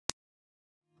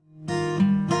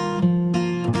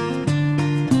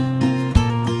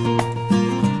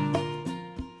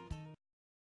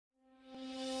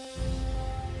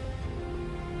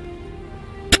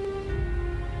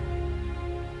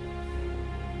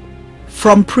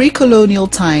From pre-colonial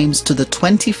times to the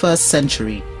 21st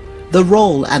century, the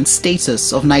role and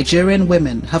status of Nigerian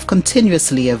women have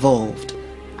continuously evolved,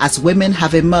 as women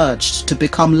have emerged to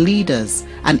become leaders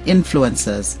and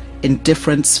influencers in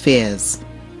different spheres.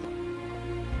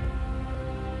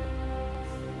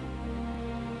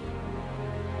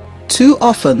 Too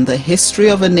often, the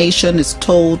history of a nation is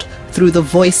told through the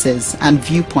voices and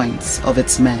viewpoints of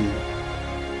its men.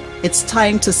 It's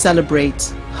time to celebrate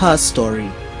her story,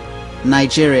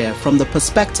 Nigeria, from the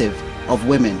perspective of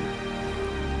women.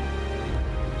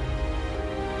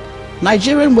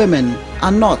 Nigerian women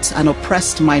are not an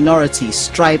oppressed minority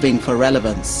striving for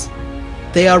relevance.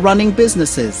 They are running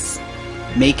businesses,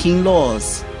 making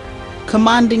laws,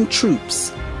 commanding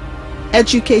troops,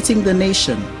 educating the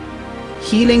nation,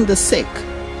 healing the sick,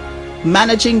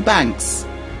 managing banks,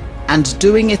 and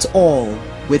doing it all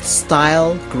with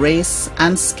style, grace,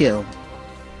 and skill.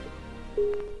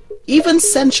 Even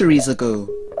centuries ago,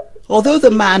 although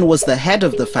the man was the head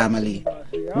of the family,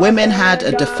 women had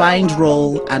a defined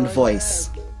role and voice.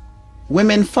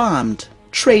 Women farmed,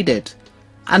 traded,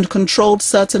 and controlled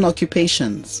certain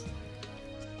occupations.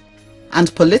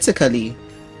 And politically,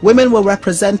 women were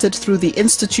represented through the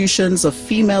institutions of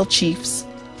female chiefs,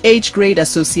 age-grade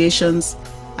associations,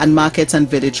 and market and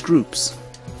village groups.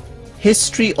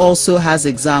 History also has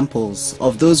examples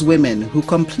of those women who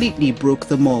completely broke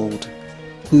the mold,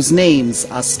 whose names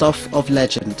are stuff of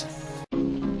legend.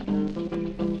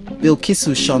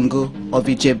 Bilkisu Shango of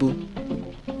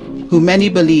Ijebu, who many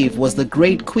believe was the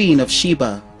great queen of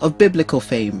Sheba of biblical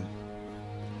fame.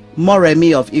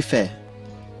 Moremi of Ife,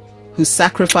 who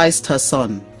sacrificed her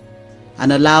son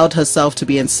and allowed herself to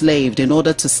be enslaved in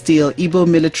order to steal Igbo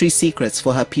military secrets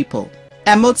for her people.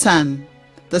 Emotan,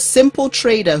 the simple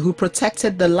trader who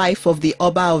protected the life of the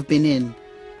Oba of Benin,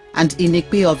 and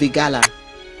Inikpi of Igala,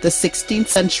 the 16th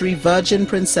century virgin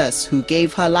princess who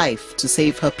gave her life to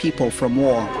save her people from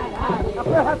war.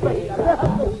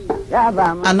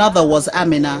 Another was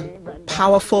Amina,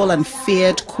 powerful and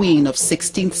feared queen of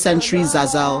 16th century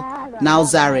Zazal, now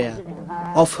Zaria,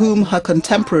 of whom her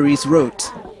contemporaries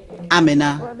wrote,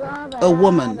 Amina, a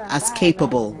woman as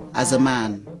capable as a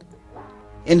man.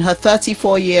 In her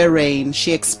 34-year reign,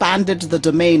 she expanded the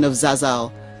domain of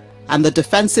Zazal, and the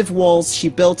defensive walls she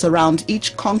built around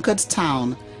each conquered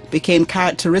town became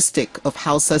characteristic of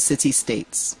Hausa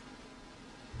city-states.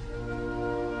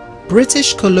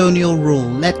 British colonial rule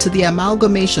led to the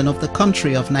amalgamation of the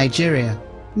country of Nigeria,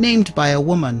 named by a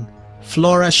woman,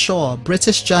 Flora Shaw,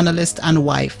 British journalist and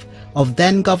wife of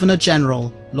then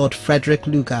Governor-General Lord Frederick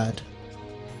Lugard.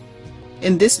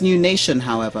 In this new nation,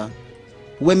 however,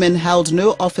 women held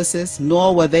no offices,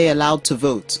 nor were they allowed to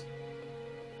vote.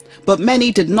 But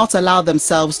many did not allow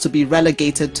themselves to be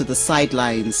relegated to the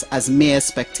sidelines as mere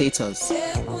spectators.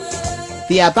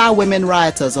 The Aba women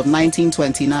rioters of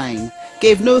 1929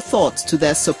 gave no thought to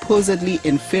their supposedly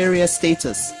inferior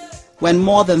status when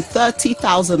more than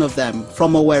 30,000 of them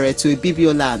from Owerri to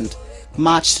Ibibio land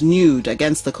marched nude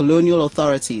against the colonial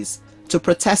authorities to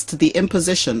protest the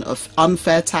imposition of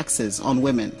unfair taxes on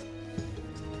women.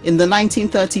 In the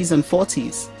 1930s and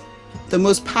 40s, the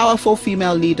most powerful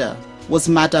female leader was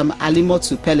Madam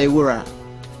Alimotu Pelewura,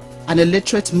 an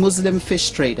illiterate Muslim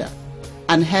fish trader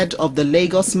and head of the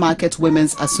Lagos Market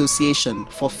Women's Association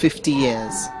for 50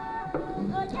 years.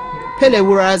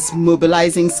 Pelewura's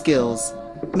mobilizing skills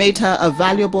made her a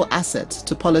valuable asset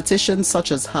to politicians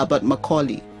such as Herbert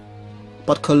Macaulay,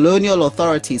 but colonial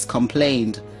authorities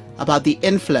complained about the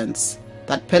influence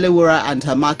that Pelewura and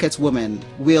her market women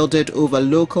wielded over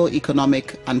local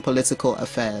economic and political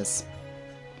affairs.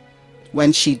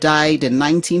 When she died in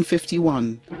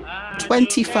 1951,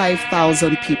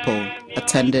 25,000 people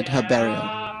attended her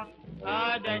burial.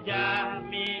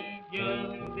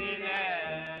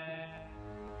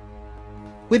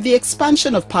 With the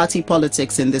expansion of party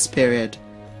politics in this period,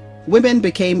 women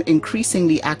became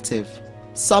increasingly active,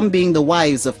 some being the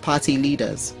wives of party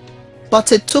leaders.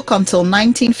 But it took until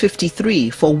 1953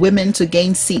 for women to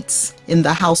gain seats in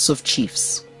the House of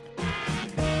Chiefs.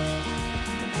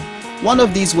 One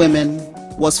of these women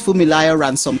was Fumilayo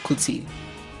Ransome Kuti,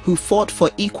 who fought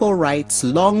for equal rights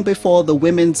long before the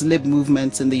women's lib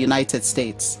movement in the United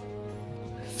States.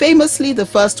 Famously the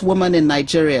first woman in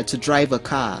Nigeria to drive a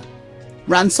car,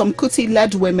 Ransome Kuti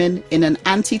led women in an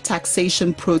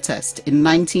anti-taxation protest in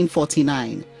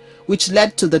 1949, which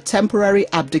led to the temporary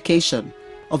abdication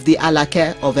of the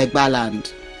Alake of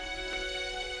Egbaland.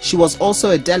 She was also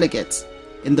a delegate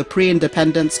in the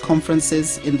pre-independence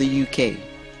conferences in the UK.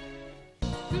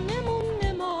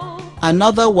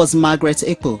 Another was Margaret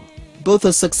Ekpo, both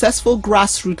a successful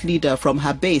grassroots leader from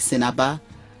her base in Aba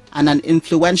and an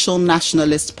influential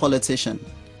nationalist politician.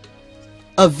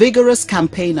 A vigorous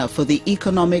campaigner for the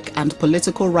economic and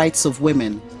political rights of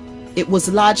women, it was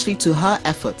largely to her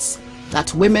efforts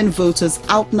that women voters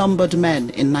outnumbered men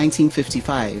in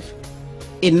 1955.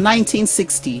 In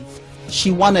 1960,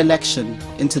 she won election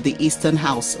into the Eastern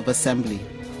House of Assembly.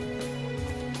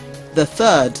 The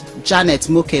third, Janet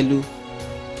Mokelu,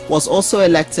 was also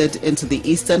elected into the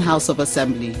Eastern House of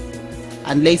Assembly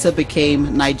and later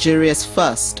became Nigeria's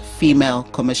first female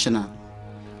commissioner.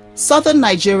 Southern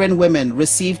Nigerian women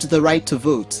received the right to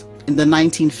vote in the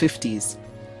 1950s,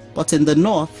 but in the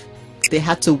north, they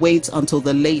had to wait until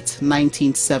the late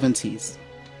 1970s.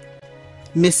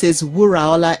 Mrs.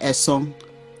 Wuraola Esong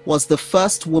was the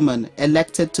first woman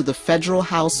elected to the Federal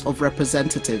House of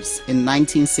Representatives in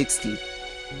 1960.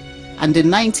 And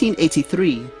in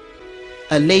 1983,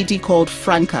 a lady called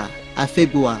Franca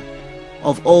Afebua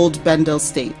of Old Bendel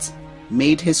State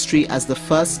made history as the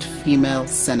first female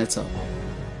senator.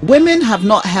 Women have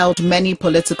not held many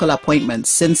political appointments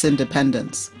since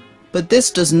independence, but this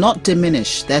does not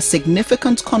diminish their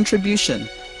significant contribution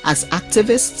as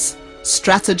activists,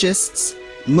 strategists,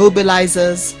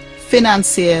 mobilizers,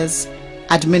 financiers,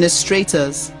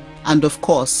 administrators, and of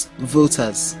course,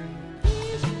 voters.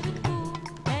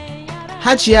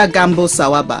 Hajia Gambo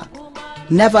Sawaba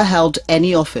never held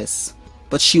any office,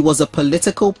 but she was a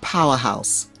political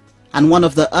powerhouse and one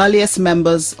of the earliest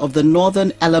members of the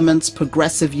Northern Elements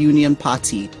Progressive Union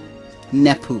Party,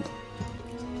 NEPU.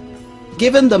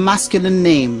 Given the masculine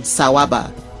name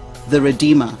Sawaba, the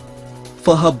Redeemer,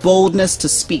 for her boldness to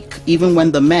speak even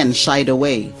when the men shied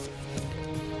away.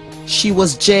 She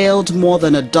was jailed more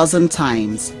than a dozen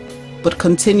times, but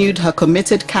continued her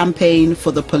committed campaign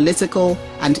for the political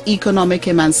and economic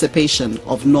emancipation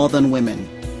of Northern women.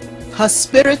 Her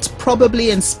spirit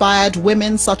probably inspired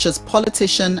women such as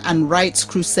politician and rights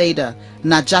crusader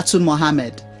Najatu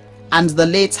Mohammed and the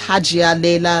late Hajia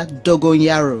Leila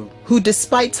Dogonyaro, who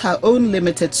despite her own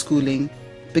limited schooling,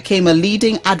 became a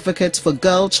leading advocate for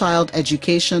girl-child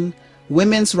education,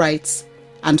 women's rights,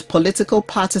 and political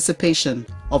participation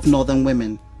of Northern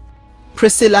women.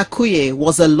 Priscilla Kuye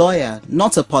was a lawyer,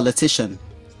 not a politician,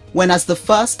 when as the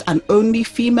first and only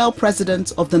female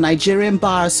president of the Nigerian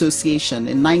Bar Association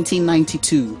in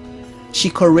 1992, she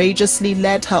courageously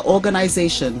led her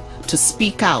organization to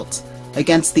speak out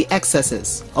against the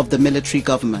excesses of the military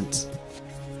government.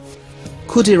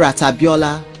 Kudirat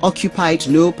Abiola occupied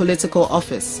no political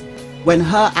office when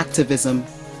her activism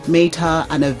made her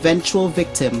an eventual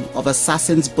victim of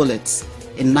assassins' bullets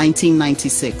in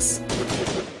 1996.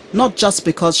 Not just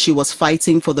because she was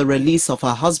fighting for the release of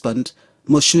her husband,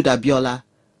 Moshood Abiola,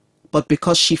 but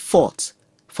because she fought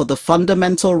for the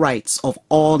fundamental rights of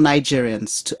all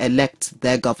Nigerians to elect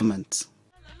their government.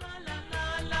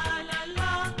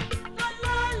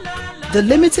 The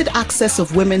limited access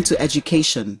of women to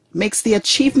education makes the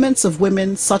achievements of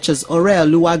women such as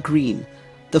Oreoluwa Green,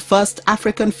 the first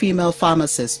African female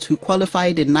pharmacist who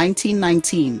qualified in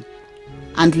 1919,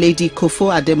 and Lady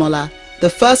Kofo Ademola, the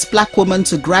first black woman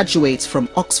to graduate from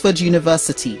Oxford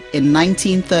University in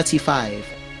 1935,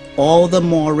 all the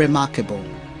more remarkable.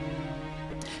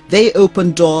 They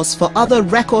opened doors for other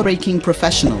record-breaking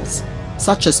professionals,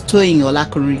 such as Toyin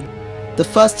Olakuri, the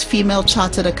first female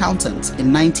chartered accountant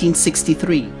in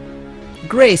 1963,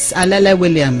 Grace Alele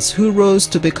Williams, who rose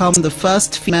to become the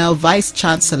first female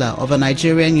vice-chancellor of a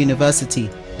Nigerian university,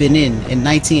 Benin, in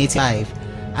 1985,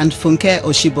 and Funke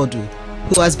Oshibodu,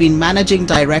 who has been managing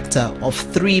director of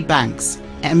 3 banks,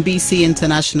 MBC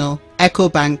International,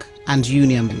 EcoBank, and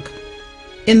Union Bank.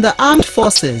 In the armed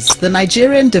forces, the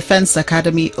Nigerian Defense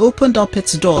Academy opened up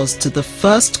its doors to the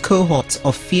first cohort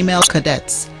of female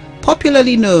cadets,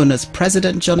 popularly known as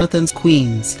President Jonathan's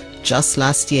Queens, just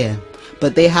last year.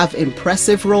 But they have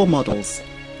impressive role models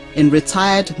in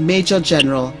retired Major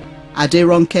General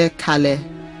Aderonke Kale,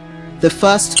 the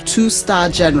first 2-star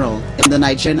general in the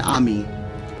Nigerian Army,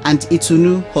 and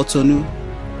Itunu Hotonu,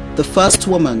 the first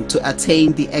woman to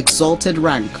attain the exalted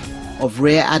rank of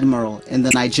Rear Admiral in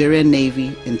the Nigerian Navy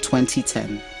in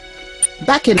 2010.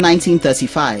 Back in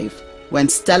 1935, when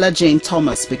Stella Jane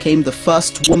Thomas became the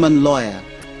first woman lawyer,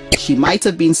 she might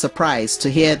have been surprised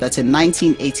to hear that in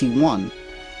 1981,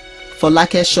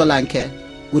 Folake Solanke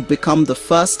would become the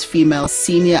first female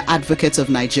senior advocate of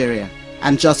Nigeria,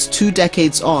 and just 2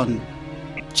 decades on,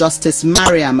 Justice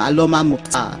Mariam Aloma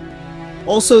Mukhtar,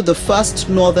 also the first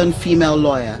Northern female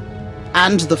lawyer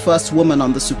and the first woman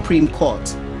on the Supreme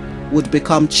Court, would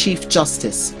become Chief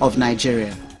Justice of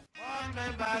Nigeria.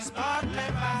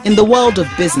 In the world of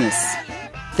business,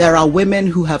 there are women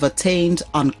who have attained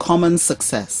uncommon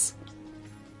success.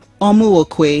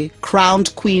 Omuokwe,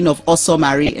 crowned Queen of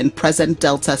Osomari in present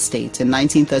Delta State in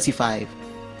 1935,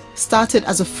 started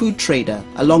as a food trader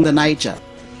along the Niger,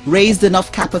 raised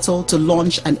enough capital to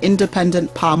launch an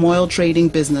independent palm oil trading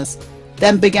business,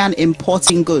 then began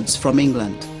importing goods from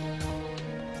England.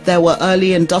 There were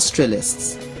early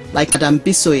industrialists like Madame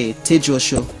Bisoye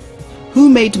Tejosho, who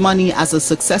made money as a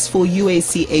successful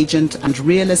UAC agent and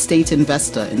real estate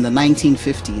investor in the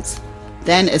 1950s,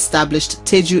 then established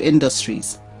Teju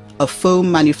Industries, a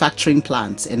foam manufacturing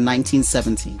plant, in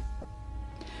 1970.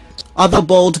 Other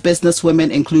bold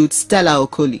businesswomen include Stella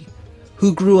Okoli,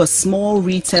 who grew a small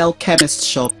retail chemist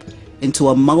shop into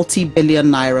a multi-billion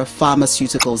naira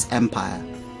pharmaceuticals empire.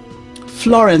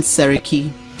 Florence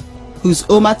Seriki, whose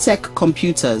Omatech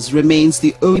Computers remains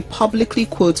the only publicly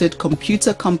quoted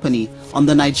computer company on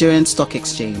the Nigerian Stock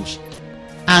Exchange.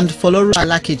 And Folorunsho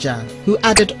Alakija, who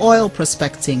added oil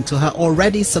prospecting to her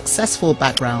already successful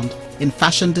background in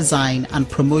fashion design and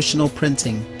promotional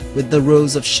printing with the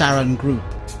Rose of Sharon Group.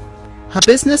 Her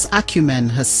business acumen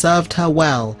has served her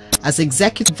well as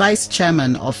Executive Vice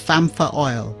Chairman of Famfa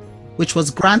Oil, which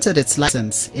was granted its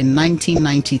license in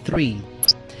 1993.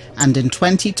 And in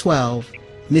 2012,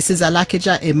 Mrs.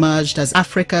 Alakija emerged as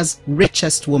Africa's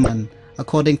richest woman,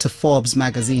 according to Forbes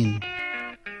magazine.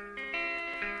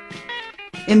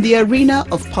 In the arena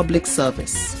of public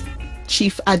service,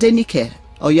 Chief Adenike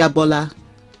Oyabola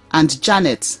and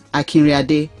Janet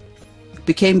Akinriade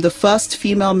became the first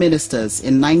female ministers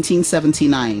in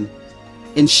 1979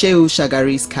 in Shehu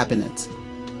Shagari's cabinet,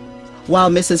 while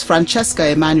Mrs. Francesca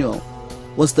Emmanuel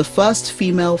was the first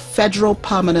female federal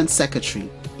permanent secretary,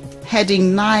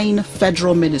 heading 9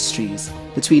 federal ministries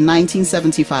between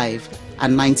 1975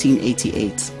 and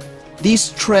 1988.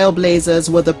 These trailblazers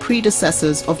were the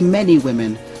predecessors of many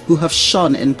women who have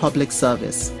shone in public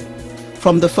service,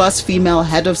 from the first female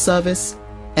head of service,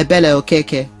 Ebele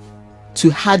Okeke, to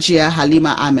Hajia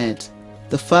Halima Ahmed,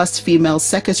 the first female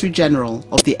Secretary General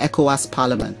of the ECOWAS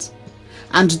Parliament,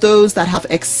 and those that have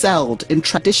excelled in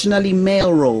traditionally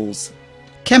male roles,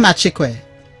 Kema Chikwe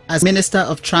as Minister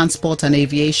of Transport and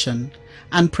Aviation,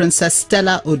 and Princess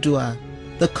Stella Odua,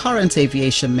 the current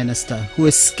Aviation Minister, who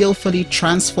is skillfully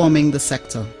transforming the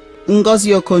sector.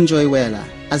 Ngozi Okonjo-Iweala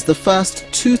as the first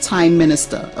 2-time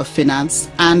Minister of Finance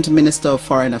and Minister of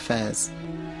Foreign Affairs.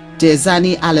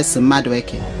 Diezani Alison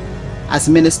Madueke as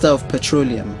Minister of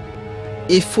Petroleum.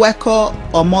 Ifweko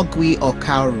Omogui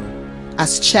Okauru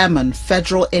as Chairman,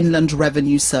 Federal Inland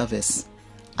Revenue Service.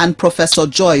 And Professor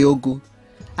Joy Ogu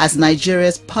as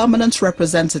Nigeria's permanent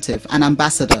representative and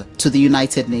ambassador to the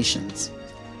United Nations.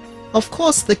 Of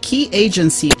course, the key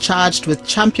agency charged with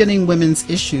championing women's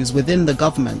issues within the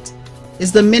government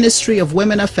is the Ministry of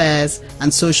Women Affairs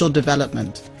and Social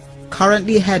Development,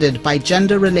 currently headed by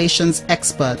gender relations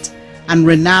expert and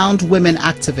renowned women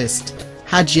activist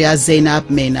Hajia Zainab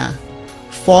Mena,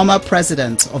 former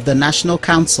president of the National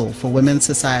Council for Women's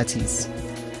Societies.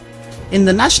 In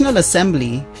the National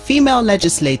Assembly, female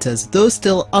legislators, though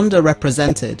still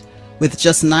underrepresented, with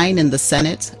just 9 in the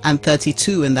Senate and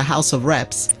 32 in the House of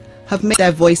Reps, have made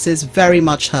their voices very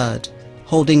much heard,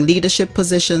 holding leadership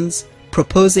positions,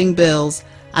 proposing bills,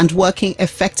 and working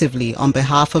effectively on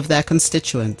behalf of their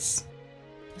constituents.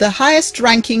 The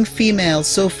highest-ranking female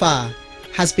so far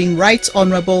has been Right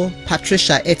Honourable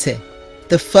Patricia Ete,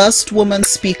 the first woman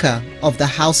Speaker of the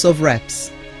House of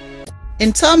Reps.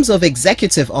 In terms of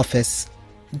executive office,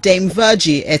 Dame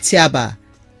Virgie Etiaba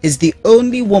is the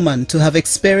only woman to have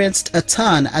experienced a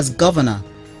turn as governor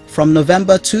from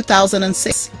November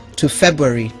 2006 to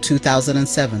February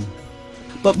 2007.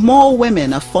 But more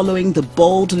women are following the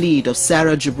bold lead of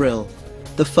Sarah Jibril,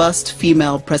 the first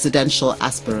female presidential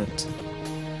aspirant.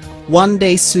 One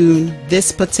day soon,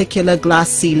 this particular glass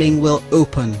ceiling will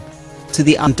open to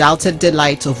the undoubted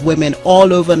delight of women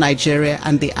all over Nigeria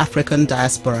and the African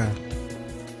diaspora.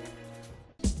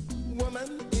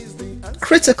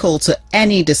 Critical to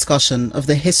any discussion of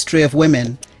the history of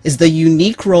women is the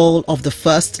unique role of the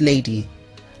First Lady,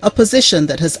 a position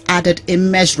that has added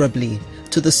immeasurably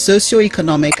to the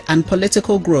socio-economic and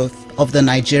political growth of the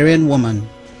Nigerian woman.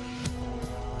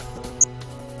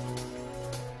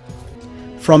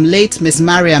 From late Miss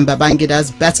Mariam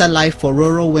Babangida's Better Life for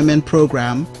Rural Women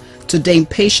program to Dame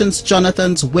Patience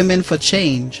Jonathan's Women for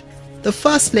Change, the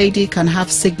First Lady can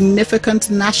have significant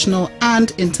national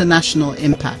and international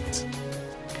impact.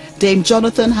 Dame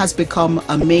Jonathan has become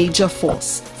a major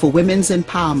force for women's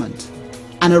empowerment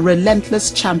and a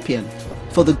relentless champion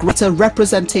for the greater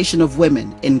representation of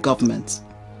women in government.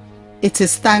 It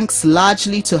is thanks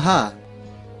largely to her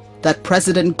that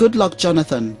President Goodluck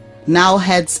Jonathan now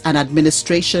heads an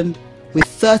administration with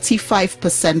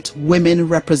 35% women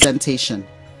representation,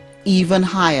 even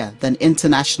higher than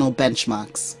international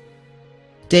benchmarks.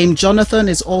 Dame Jonathan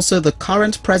is also the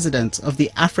current president of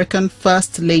the African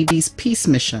First Ladies Peace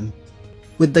Mission,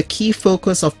 with the key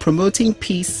focus of promoting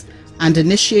peace and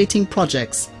initiating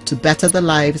projects to better the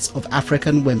lives of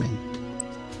African women.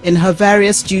 In her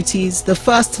various duties, the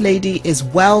First Lady is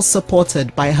well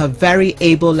supported by her very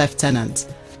able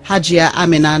lieutenant, Hajia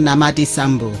Amina Namadi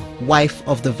Sambo, wife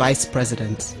of the Vice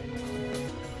President.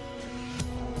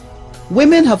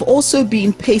 Women have also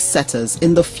been pace-setters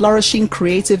in the flourishing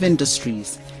creative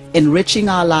industries, enriching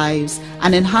our lives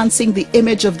and enhancing the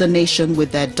image of the nation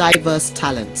with their diverse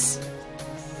talents.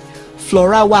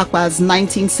 Flora Wakwa's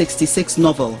 1966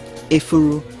 novel,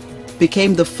 Efuru,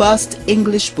 became the first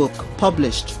English book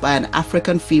published by an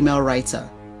African female writer,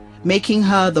 making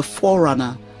her the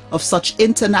forerunner of such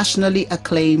internationally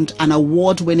acclaimed and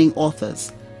award-winning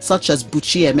authors such as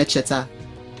Buchi Emecheta,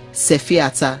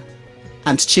 Sefiata,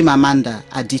 and Chimamanda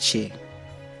Adichie.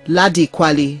 Ladi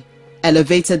Kwali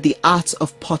elevated the art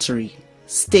of pottery,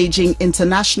 staging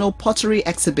international pottery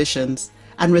exhibitions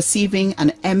and receiving an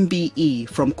MBE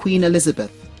from Queen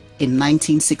Elizabeth in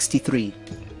 1963.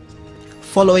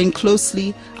 Following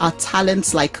closely are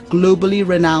talents like globally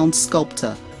renowned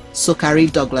sculptor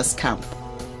Sokari Douglas Camp,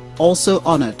 also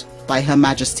honored by Her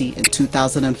Majesty in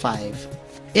 2005.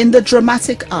 In the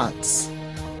dramatic arts,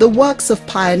 the works of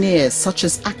pioneers such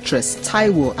as actress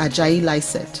Taiwo Ajayi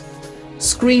Lycett,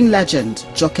 screen legend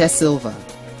Joke Silva,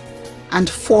 and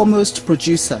foremost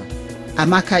producer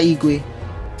Amaka Igwe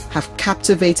have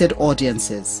captivated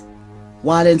audiences,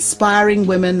 while inspiring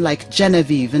women like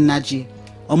Genevieve Nnaji,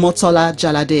 Omotola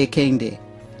Jalade Ekende,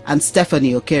 and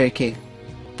Stephanie Okereke,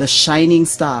 the shining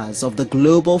stars of the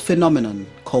global phenomenon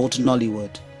called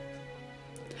Nollywood.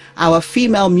 Our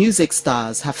female music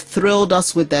stars have thrilled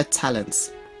us with their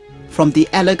talents, from the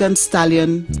elegant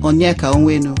stallion Onyeka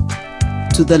Onwenu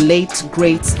to the late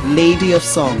great lady of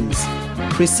songs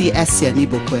Chrissy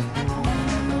Essianibokwe,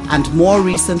 and more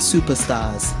recent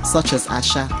superstars such as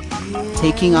Asha,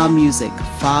 taking our music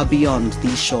far beyond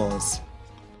these shores.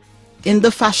 In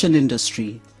the fashion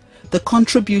industry, the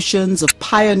contributions of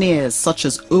pioneers such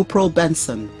as Oprah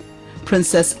Benson,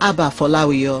 Princess Abba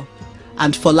Folawiyo,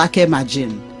 and Folake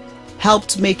Majin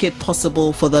helped make it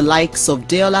possible for the likes of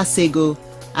Deola Sego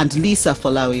and Lisa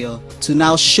Folawiyo to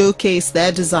now showcase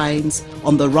their designs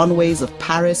on the runways of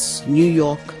Paris, New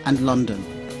York, and London.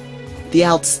 The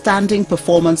outstanding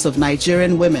performance of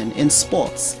Nigerian women in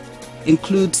sports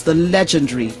includes the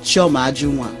legendary Chioma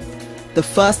Ajunwa, the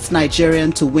first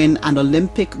Nigerian to win an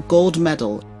Olympic gold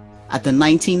medal at the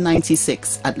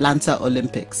 1996 Atlanta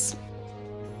Olympics.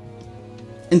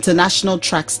 International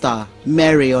track star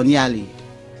Mary Onyali,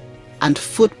 and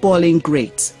footballing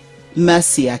great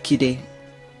Mercy Akide.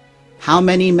 How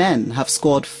many men have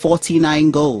scored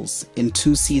 49 goals in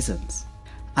 2 seasons?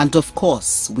 And of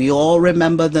course, we all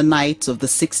remember the night of the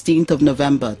 16th of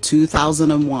November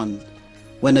 2001,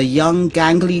 when a young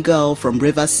gangly girl from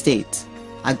Rivers State,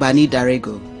 Agbani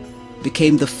Darego,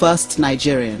 became the first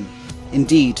Nigerian,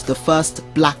 indeed the first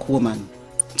black woman,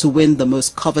 to win the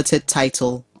most coveted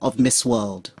title of Miss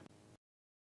World.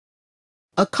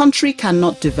 A country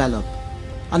cannot develop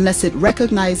unless it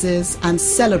recognizes and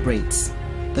celebrates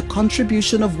the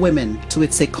contribution of women to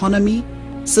its economy,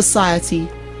 society,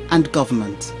 and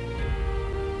government.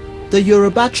 The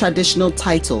Yoruba traditional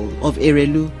title of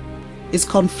Erelu is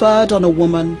conferred on a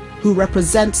woman who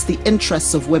represents the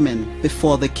interests of women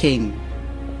before the king.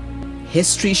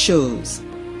 History shows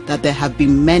that there have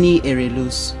been many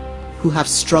Erelus who have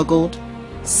struggled,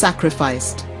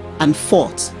 sacrificed, and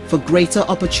fought for greater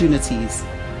opportunities,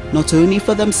 not only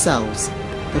for themselves,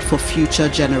 but for future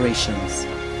generations.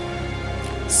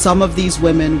 Some of these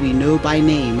women we know by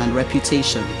name and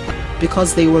reputation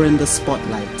because they were in the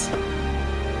spotlight.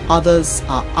 Others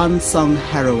are unsung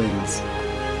heroines,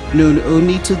 known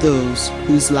only to those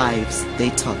whose lives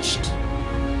they touched.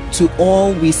 To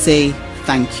all we say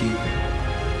thank you.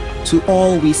 To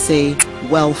all we say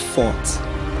well fought.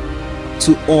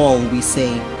 To all we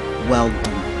say well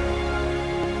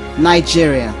done.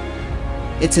 Nigeria,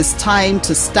 it is time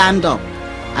to stand up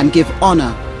and give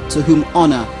honor to whom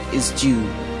honor is due.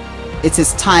 It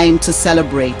is time to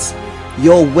celebrate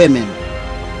your women